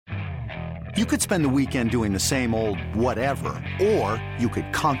You could spend the weekend doing the same old whatever, or you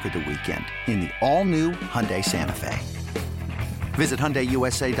could conquer the weekend in the all-new Hyundai Santa Fe. Visit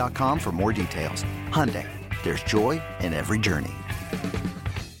HyundaiUSA.com for more details. Hyundai, there's joy in every journey.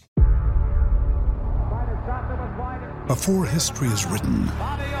 Before history is written,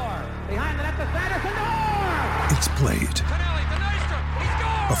 it's played.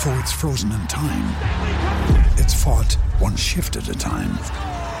 Before it's frozen in time, it's fought one shift at a time.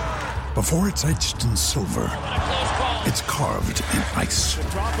 Before it's etched in silver, it's carved in ice.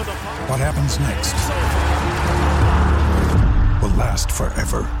 What happens next will last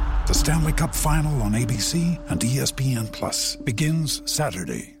forever. The Stanley Cup Final on ABC and ESPN Plus begins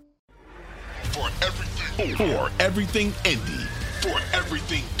Saturday. For everything Indy, for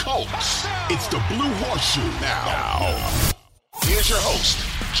everything Colts, it's the Blue Horseshoe now. Here's your host,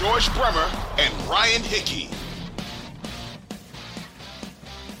 George Bremer and Ryan Hickey.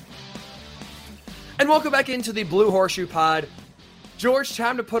 And welcome back into the Blue Horseshoe Pod. George,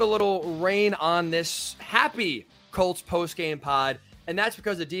 time to put a little rain on this happy Colts post-game pod, and that's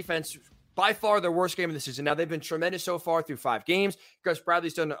because the defense, by far their worst game of the season. Now, they've been tremendous so far through 5 games. Gus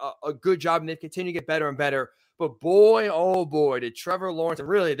Bradley's done a good job, and they continue to get better and better. But boy, oh boy, did Trevor Lawrence and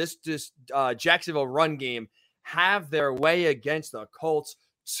really this Jacksonville run game have their way against the Colts.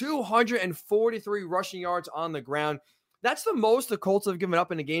 243 rushing yards on the ground. That's the most the Colts have given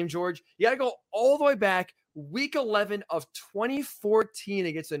up in a game, George. You got to go all the way back, week 11 of 2014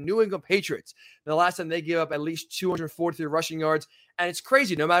 against the New England Patriots. The last time they gave up at least 243 rushing yards. And it's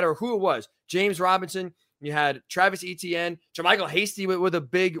crazy, no matter who it was. James Robinson, you had Travis Etienne, Jermichael Hasty with a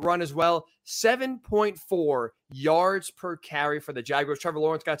big run as well. 7.4 yards per carry for the Jaguars. Trevor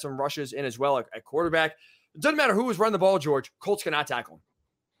Lawrence got some rushes in as well at quarterback. It doesn't matter who was running the ball, George. Colts cannot tackle him.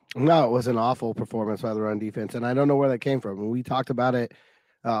 No, it was an awful performance by the run defense, and I don't know where that came from. We talked about it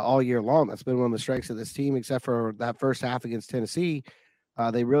all year long. That's been one of the strengths of this team, except for that first half against Tennessee.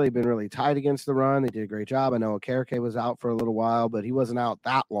 They've really been really tight against the run. They did a great job. I know Okereke was out for a little while, but he wasn't out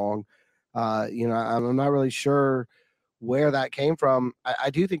that long. I'm not really sure where that came from. I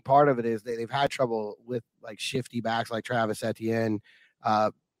do think part of it is they've had trouble with like shifty backs like Travis Etienne.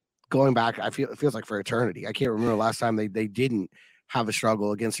 Going back, it feels like for eternity. I can't remember the last time they didn't have a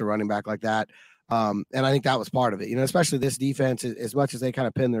struggle against a running back like that. And I think that was part of it, especially this defense, as much as they kind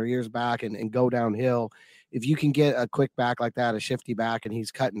of pin their ears back and go downhill. If you can get a quick back like that, a shifty back, and he's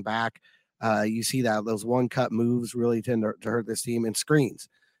cutting back, you see that those one cut moves really tend to hurt this team, and screens.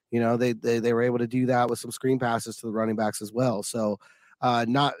 They were able to do that with some screen passes to the running backs as well. So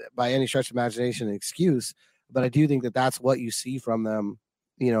not by any stretch of imagination an excuse, but I do think that that's what you see from them,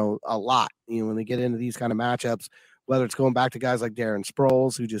 a lot, when they get into these kind of matchups, whether it's going back to guys like Darren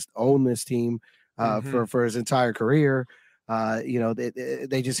Sproles, who just own this team for his entire career. They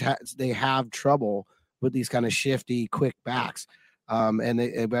have trouble with these kind of shifty, quick backs. And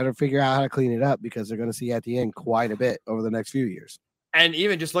they better figure out how to clean it up, because they're going to see at the end quite a bit over the next few years. And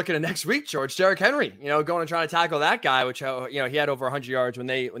even just looking at next week, George, Derrick Henry, going and trying to tackle that guy, which, he had over 100 yards when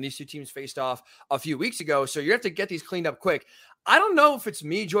these two teams faced off a few weeks ago. So you have to get these cleaned up quick. I don't know if it's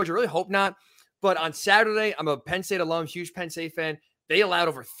me, George. I really hope not. But on Saturday, I'm a Penn State alum, huge Penn State fan. They allowed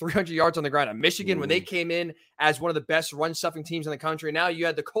over 300 yards on the ground at Michigan when they came in as one of the best run-stuffing teams in the country. Now you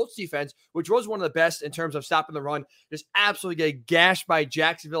had the Colts defense, which was one of the best in terms of stopping the run, just absolutely get gashed by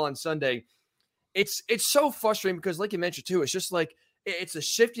Jacksonville on Sunday. It's so frustrating because, like you mentioned, too, it's just like it's the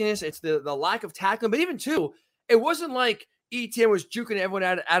shiftiness, it's the lack of tackling. But even, too, it wasn't like Etienne was juking everyone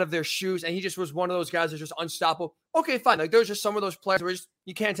out of their shoes and he just was one of those guys that's just unstoppable. Okay, fine. Like, there's just some of those players where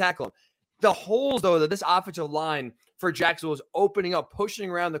you can't tackle them. The holes, though, that this offensive line for Jacksonville is opening up,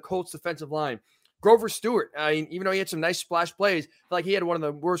 pushing around the Colts defensive line. Grover Stewart, even though he had some nice splash plays, I feel like he had one of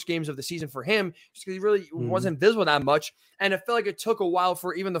the worst games of the season for him just because he really wasn't visible that much. And it felt like it took a while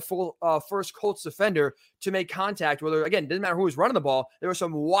for even the full first Colts defender to make contact. Whether, again, it didn't matter who was running the ball. There were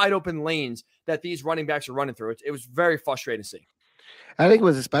some wide open lanes that these running backs are running through. It was very frustrating to see. I think it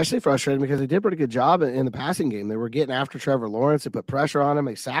was especially frustrating because they did a pretty good job in the passing game. They were getting after Trevor Lawrence. They put pressure on him.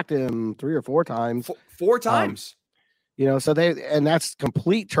 They sacked him 3 or 4 times. 4 times. So that's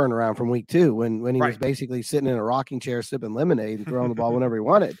complete turnaround from week 2 when he was basically sitting in a rocking chair sipping lemonade and throwing the ball whenever he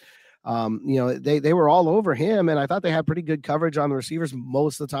wanted. They were all over him, and I thought they had pretty good coverage on the receivers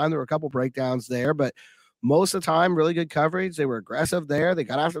most of the time. There were a couple breakdowns there, but most of the time, really good coverage. They were aggressive there. They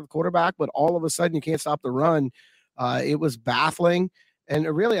got after the quarterback, but all of a sudden you can't stop the run. It was baffling. And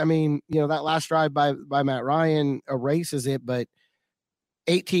really, that last drive by Matt Ryan erases it, but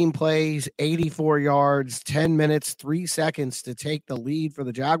 18 plays, 84 yards, 10 minutes, 3 seconds to take the lead for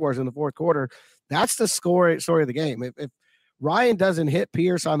the Jaguars in the fourth quarter. That's the story of the game. If Ryan doesn't hit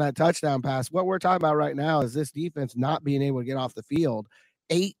Pierce on that touchdown pass, what we're talking about right now is this defense not being able to get off the field.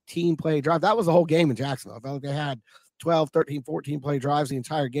 18 play drive. That was the whole game in Jacksonville. I felt like they had 12, 13, 14 play drives the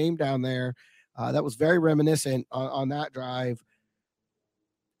entire game down there. That was very reminiscent on that drive.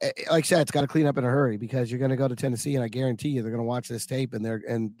 Like I said, it's got to clean up in a hurry because you're going to go to Tennessee, and I guarantee you they're going to watch this tape,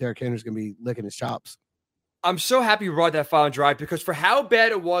 and Derrick Henry's going to be licking his chops. I'm so happy you brought that final drive because for how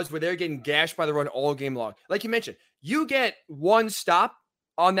bad it was where they're getting gashed by the run all game long. Like you mentioned, you get one stop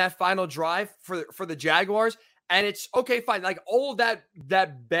on that final drive for the Jaguars, and it's okay, fine. Like all of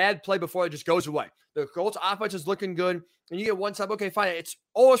that bad play before it just goes away. The Colts offense is looking good, and you get one stop. Okay, fine. It's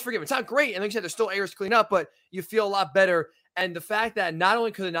always forgiven. It's not great, and like you said, there's still areas to clean up, but you feel a lot better. And the fact that not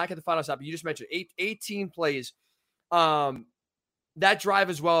only could they not get the final stop, but you just mentioned 18 plays. That drive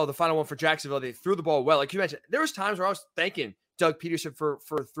as well, the final one for Jacksonville, they threw the ball well. Like you mentioned, there was times where I was thanking Doug Peterson for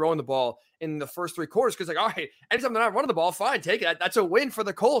throwing the ball in the first three quarters because, like, all right, anytime they're not running the ball, fine, take it. That's a win for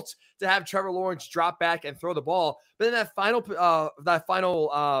the Colts to have Trevor Lawrence drop back and throw the ball. But then that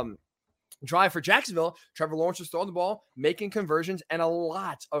final drive for Jacksonville, Trevor Lawrence was throwing the ball, making conversions, and a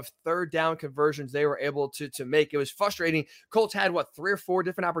lot of third down conversions they were able to make. It was frustrating. Colts had, 3 or 4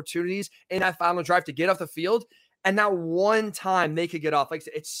 different opportunities in that final drive to get off the field, and not one time they could get off. Like,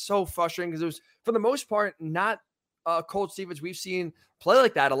 it's so frustrating because it was, for the most part, not Colts defense we've seen play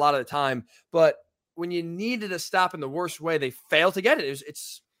like that a lot of the time. But when you needed a stop in the worst way, they failed to get it.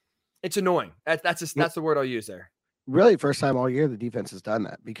 It's annoying. That's the word I'll use there. Really, first time all year the defense has done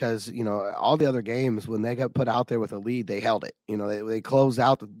that because, all the other games when they got put out there with a lead, they held it. They closed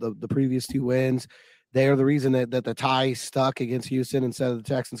out the previous 2 wins. They are the reason that the tie stuck against Houston instead of the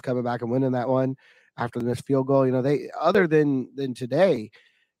Texans coming back and winning that one after the missed field goal. They, other than today,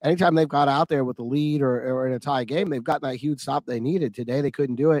 anytime they've got out there with the lead or in a tie game, they've gotten that huge stop they needed. Today they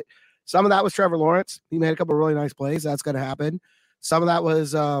couldn't do it. Some of that was Trevor Lawrence. He made a couple of really nice plays. That's going to happen. Some of that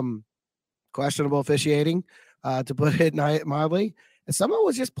was questionable officiating, to put it mildly. And some of it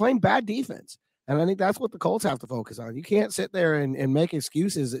was just plain bad defense. And I think that's what the Colts have to focus on. You can't sit there and make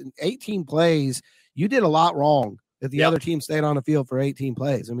excuses. In 18 plays, you did a lot wrong if the other team stayed on the field for 18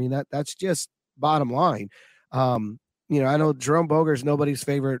 plays. I mean, that's just bottom line. I know Jerome Boger's nobody's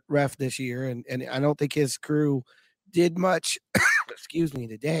favorite ref this year, and I don't think his crew did much,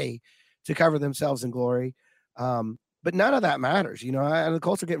 today to cover themselves in glory. But none of that matters, and the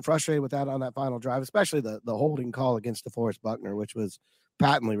Colts are getting frustrated with that on that final drive, especially the holding call against DeForest Buckner, which was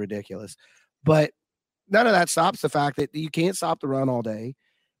patently ridiculous. But none of that stops the fact that you can't stop the run all day.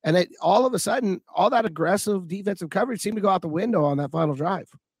 And that all of a sudden, all that aggressive defensive coverage seemed to go out the window on that final drive.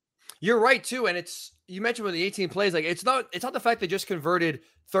 You're right, too. And you mentioned with the 18 plays, like it's not the fact they just converted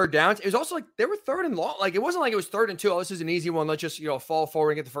third downs. It was also like they were third and long. Like it wasn't like it was 3rd and 2. Oh, this is an easy one. Let's just, fall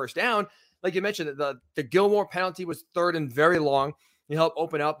forward and get the first down. Like you mentioned, the Gilmore penalty was 3rd and very long. You help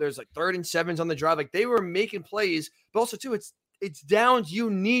open up. There's like 3rd and 7s on the drive. Like they were making plays, but also too, it's downs you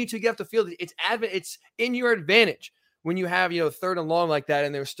need to get off the field. It's in your advantage when you have 3rd and long like that,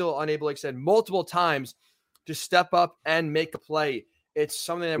 and they're still unable, like I said, multiple times to step up and make a play. It's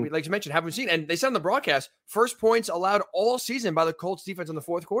something that we, like you mentioned, haven't seen. And they said on the broadcast, first points allowed all season by the Colts defense in the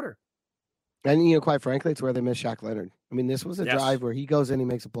 4th quarter. And quite frankly, it's where they missed Shaq Leonard. I mean, this was a drive where he goes in, he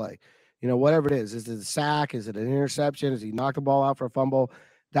makes a play. Whatever it is it a sack? Is it an interception? Is he knocked the ball out for a fumble?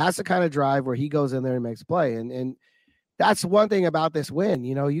 That's the kind of drive where he goes in there and makes a play. And that's one thing about this win.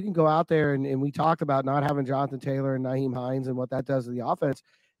 You can go out there and we talked about not having Jonathan Taylor and Nyheim Hines and what that does to the offense.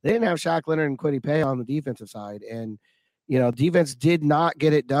 They didn't have Shaq Leonard and Kwity Paye on the defensive side. And, defense did not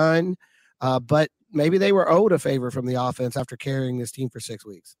get it done. But maybe they were owed a favor from the offense after carrying this team for 6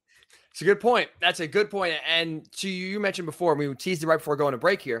 weeks. It's a good point. That's a good point. And you mentioned before, we teased it right before going to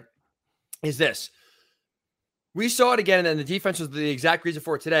break here, is this. We saw it again, and the defense was the exact reason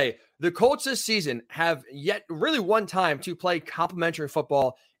for it today. The Colts this season have yet really one time to play complementary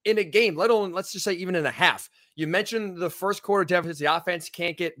football in a game, let alone, let's just say, even in a half. You mentioned the first quarter deficits. The offense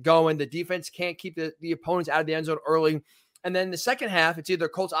can't get going. The defense can't keep the opponents out of the end zone early. And then the second half, it's either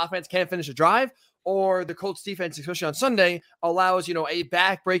Colts offense can't finish a drive or the Colts defense, especially on Sunday, allows, a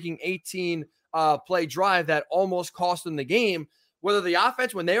back-breaking 18 play drive that almost cost them the game. Whether the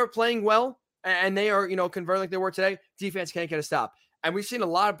offense, when they are playing well and they are, converting like they were today, defense can't get a stop. And we've seen a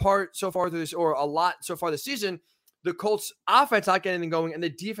lot so far this season, the Colts offense not getting anything going and the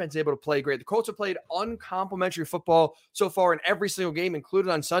defense able to play great. The Colts have played uncomplimentary football so far in every single game,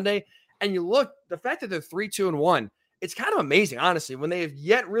 included on Sunday. And you look, the fact that they're 3-2-1, it's kind of amazing, honestly, when they have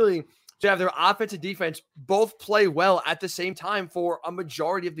yet really to have their offense and defense both play well at the same time for a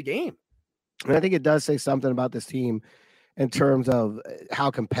majority of the game. And I think it does say something about this team in terms of how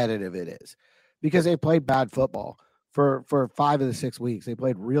competitive it is, because they played bad football for 5 of the 6 weeks. They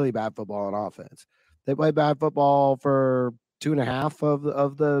played really bad football on offense. They played bad football for 2.5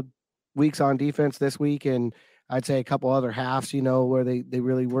 of the weeks on defense this week, and I'd say a couple other halves, where they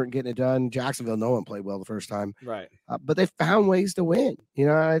really weren't getting it done. Jacksonville, no one played well the first time. Right. But they found ways to win.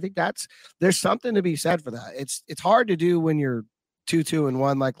 And I think there's something to be said for that. It's hard to do when you're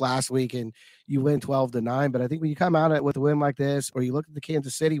 2-2-1 like last week and you win 12-9. But I think when you come out with a win like this, or you look at the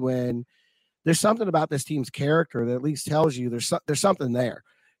Kansas City win, there's something about this team's character that at least tells you there's something there.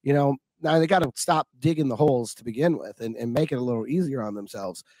 Now they got to stop digging the holes to begin with and make it a little easier on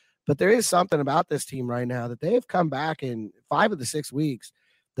themselves. But there is something about this team right now that they have come back in 5 of the 6 weeks.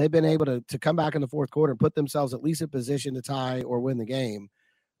 They've been able to come back in the fourth quarter and put themselves at least in position to tie or win the game.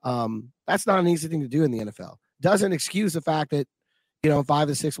 That's not an easy thing to do in the NFL. Doesn't excuse the fact that, 5 of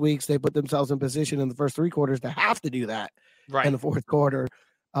the 6 weeks, they put themselves in position in the first 3 quarters to have to do that in the fourth quarter.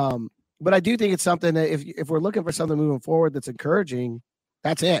 But I do think it's something that if we're looking for something moving forward that's encouraging,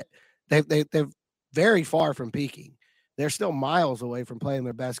 that's it. They're very far from peaking. They're still miles away from playing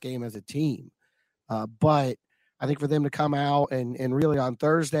their best game as a team. But I think for them to come out and really on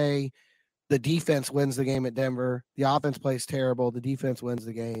Thursday, the defense wins the game at Denver. The offense plays terrible. The defense wins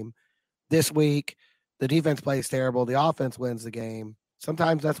the game. This week, the defense plays terrible. The offense wins the game.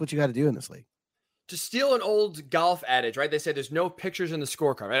 Sometimes that's what you got to do in this league. To steal an old golf adage, right? They say there's no pictures in the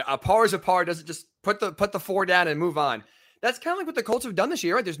scorecard. Right? A par is a par. Doesn't just put the 4 down and move on. That's kind of like what the Colts have done this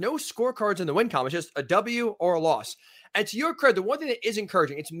year, right? There's no scorecards in the win column. It's just a W or a loss. And to your credit, the one thing that is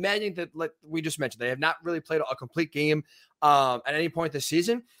encouraging, it's maddening that, like we just mentioned, they have not really played a complete game at any point this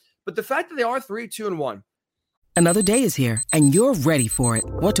season. But the fact that they are 3-2-1. Another day is here, and you're ready for it.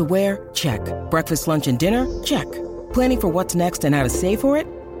 What to wear? Check. Breakfast, lunch, and dinner? Check. Planning for what's next and how to save for it?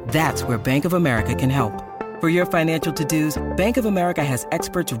 That's where Bank of America can help. For your financial to-dos, Bank of America has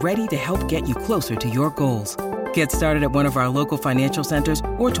experts ready to help get you closer to your goals. Get started at one of our local financial centers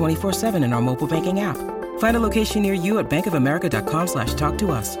or 24/7 in our mobile banking app. Find a location near you at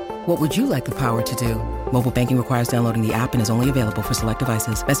bankofamerica.com/talktous. What would you like the power to do? Mobile banking requires downloading the app and is only available for select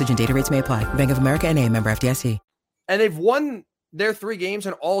devices. Message and data rates may apply. Bank of America N.A., member FDIC. And they've won their 3 games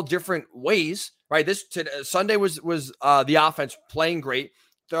in all different ways, right? Sunday was the offense playing great.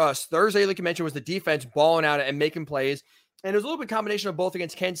 Thursday, like you mentioned, was the defense balling out and making plays. And it was a little bit combination of both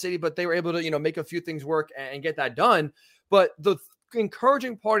against Kansas City, but they were able to, make a few things work and get that done. But the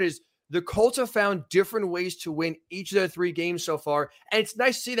encouraging part is the Colts have found different ways to win each of their 3 games so far. And it's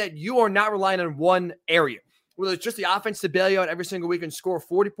nice to see that you are not relying on one area, whether it's just the offense to bail you out every single week and score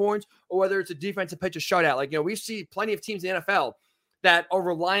 40 points, or whether it's a defensive pitch a shutout. Like, we see plenty of teams in the NFL that are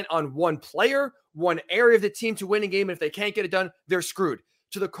relying on one player, one area of the team to win a game. And if they can't get it done, they're screwed.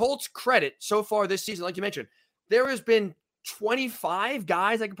 To the Colts' credit, so far this season, like you mentioned, there has been 25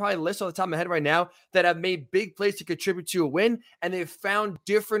 guys I can probably list on the top of my head right now that have made big plays to contribute to a win, and they've found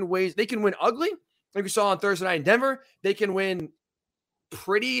different ways. They can win ugly, like we saw on Thursday night in Denver. They can win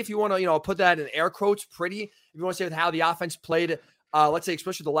pretty, if you want to, put that in air quotes, pretty, if you want to say with how the offense played, let's say,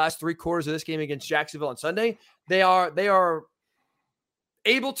 especially the last 3 quarters of this game against Jacksonville on Sunday. They are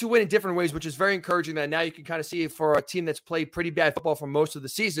able to win in different ways, which is very encouraging. That now you can kind of see for a team that's played pretty bad football for most of the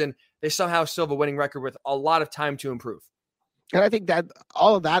season, they somehow still have a winning record with a lot of time to improve. And I think that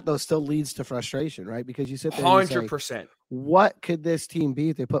all of that, though, still leads to frustration, right? Because you sit there and 100%. Say, what could this team be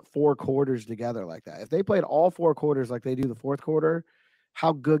if they put 4 quarters together like that? If they played all 4 quarters like they do the fourth quarter,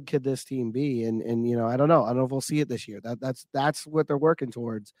 how good could this team be? And I don't know. I don't know if we'll see it this year. That's what they're working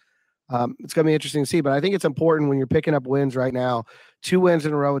towards. It's going to be interesting to see. But I think it's important when you're picking up wins right now. 2 wins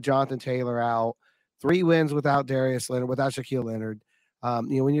in a row with Jonathan Taylor out, 3 wins without Darius Leonard, without Shaquille Leonard.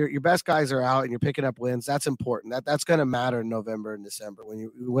 When your best guys are out and you're picking up wins, that's important. That's going to matter in November and December when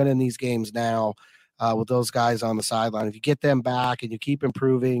you're winning these games now with those guys on the sideline. If you get them back and you keep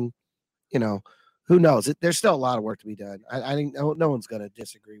improving, who knows? There's still a lot of work to be done. I think no one's going to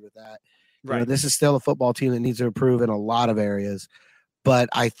disagree with that. Right. This is still a football team that needs to improve in a lot of areas. But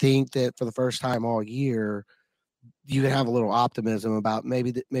I think that for the first time all year, you can have a little optimism about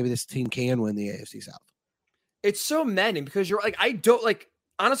maybe this team can win the AFC South. It's so maddening because you're like, I don't like,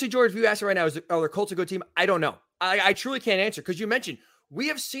 honestly, George, if you ask me right now, are the Colts a good team? I don't know. I truly can't answer because you mentioned we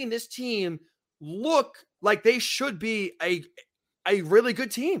have seen this team look like they should be a really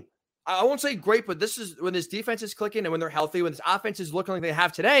good team. I won't say great, but this is when this defense is clicking and when they're healthy, when this offense is looking like they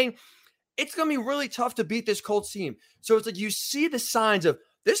have today, it's going to be really tough to beat this Colts team. So it's like you see the signs of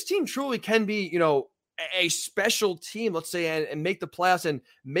this team truly can be, a special team, let's say, and make the playoffs and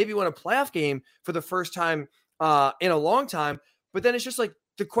maybe win a playoff game for the first time in a long time. But then it's just like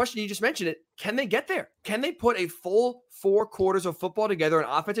the question, you just mentioned it, can they get there? Can they put a full 4 quarters of football together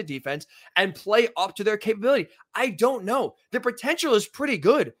on offense and defense and play up to their capability? I don't know. The potential is pretty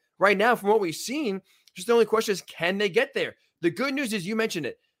good right now from what we've seen. Just the only question is, can they get there? The good news is, you mentioned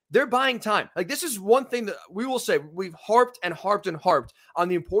it, they're buying time. Like, this is one thing that we will say, we've harped and harped and harped on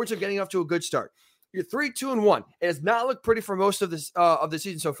the importance of getting off to a good start. You're 3-2-1. It has not looked pretty for most of this of the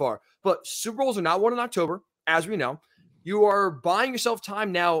season so far, but Super Bowls are not won in October, as we know. You are buying yourself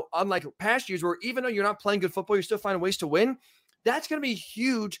time now, unlike past years where even though you're not playing good football, you're still finding ways to win. That's going to be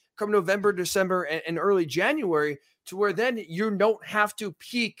huge come November, December, and early January, to where then you don't have to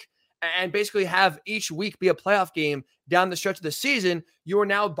peak and basically have each week be a playoff game down the stretch of the season. You are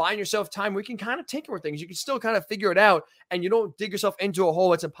now buying yourself time where you can kind of tinker with things. You can still kind of figure it out, and you don't dig yourself into a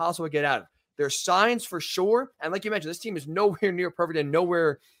hole that's impossible to get out of. There's signs for sure. And like you mentioned, this team is nowhere near perfect and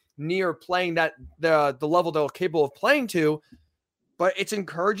nowhere near playing that the level they're capable of playing to, but it's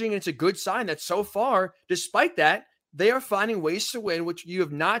encouraging. It's a good sign that so far, despite that, they are finding ways to win, which you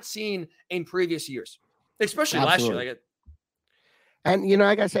have not seen in previous years, especially Absolutely. last year. And, you know,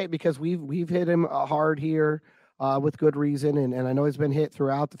 like I say, because we've hit him hard here with good reason. And I know he's been hit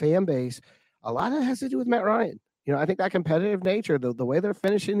throughout the fan base. A lot of it has to do with Matt Ryan. You know, I think that competitive nature, the way they're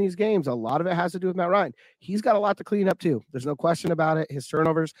finishing these games, a lot of it has to do with Matt Ryan. He's got a lot to clean up too. There's no question about it. His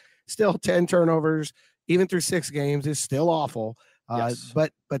turnovers, still 10 turnovers, even through 6 games, is still awful. Yes.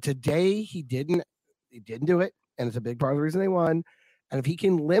 But today he didn't do it. And it's a big part of the reason they won. And if he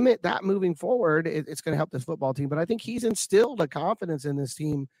can limit that moving forward, it's going to help this football team. But I think he's instilled a confidence in this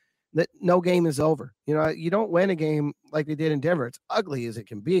team that no game is over. You know, you don't win a game like they did in Denver. It's ugly as it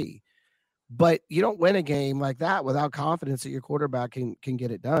can be. But you don't win a game like that without confidence that your quarterback can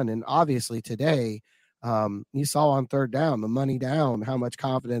get it done. And obviously today, you saw on 3rd down, the money down, how much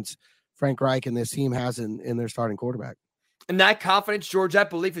confidence Frank Reich and this team has in their starting quarterback. And that confidence, George, that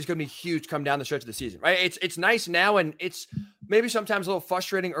belief is going to be huge come down the stretch of the season, right? It's nice now, and it's maybe sometimes a little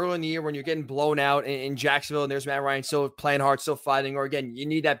frustrating early in the year when you're getting blown out in Jacksonville and there's Matt Ryan still playing hard, still fighting, or again, you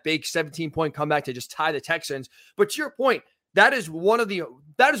need that big 17-point comeback to just tie the Texans. But to your point, that is one of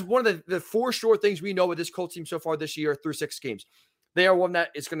the 4 sure things we know with this Colts team so far this year through 6 games. They are one that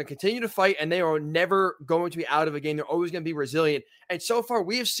is going to continue to fight, and they are never going to be out of a game. They're always going to be resilient. And so far,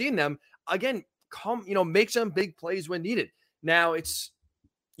 we have seen them, again, make some big plays when needed. Now,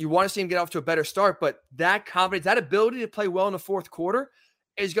 you want to see him get off to a better start, but that confidence, that ability to play well in the 4th quarter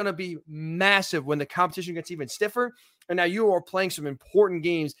is going to be massive when the competition gets even stiffer. And now you are playing some important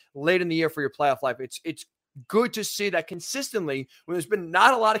games late in the year for your playoff life. It's good to see that consistently when there's been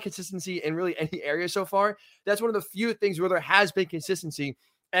not a lot of consistency in really any area so far. That's one of the few things where there has been consistency,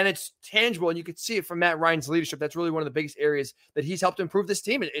 and it's tangible, and you can see it from Matt Ryan's leadership. That's really one of the biggest areas that he's helped improve this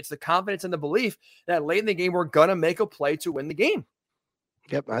team. It's the confidence and the belief that late in the game, we're going to make a play to win the game.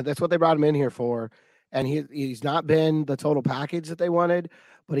 Yep, that's what they brought him in here for. And he's not been the total package that they wanted,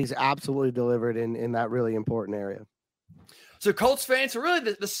 but he's absolutely delivered in that really important area. So Colts fans, so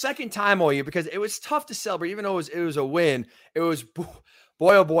really the second time all year, because it was tough to celebrate, even though it was a win. It was, boy,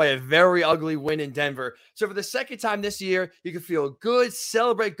 oh boy, a very ugly win in Denver. So for the second time this year, you can feel good,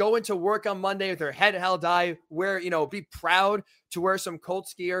 celebrate, go into work on Monday with your head held high, be proud to wear some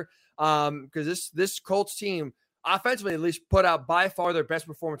Colts gear. Because this Colts team, offensively, at least, put out by far their best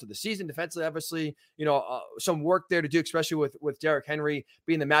performance of the season. Defensively, obviously, some work there to do, especially with Derrick Henry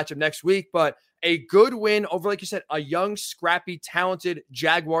being the matchup next week. But a good win over, like you said, a young, scrappy, talented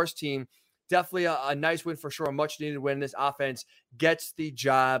Jaguars team. Definitely a nice win for sure. A much-needed win. This offense gets the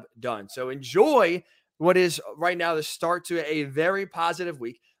job done. So enjoy what is right now the start to a very positive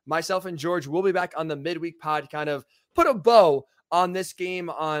week. Myself and George will be back on the midweek pod, kind of put a bow on this game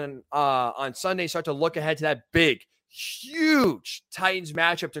on Sunday, start to look ahead to that big, huge Titans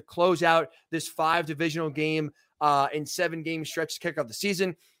matchup to close out this 5 divisional game in 7-game stretch to kick off the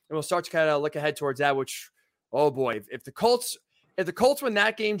season. And we'll start to kind of look ahead towards that, which, oh boy, if the Colts win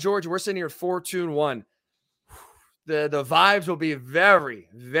that game, George, we're sitting here at 4-2-1. The vibes will be very,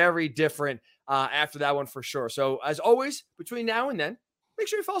 very different after that one for sure. So as always, between now and then, make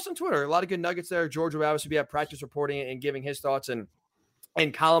sure you follow us on Twitter. A lot of good nuggets there. George will obviously be at practice reporting and giving his thoughts and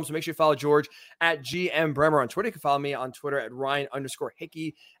columns. So make sure you follow George at GM Bremer on Twitter. You can follow me on Twitter at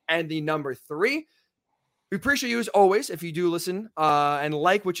Ryan_Hickey and the number 3. We appreciate you as always. If you do listen and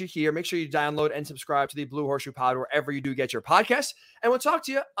like what you hear, make sure you download and subscribe to the Blue Horseshoe Pod wherever you do get your podcasts. And we'll talk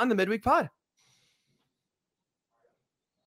to you on the midweek pod.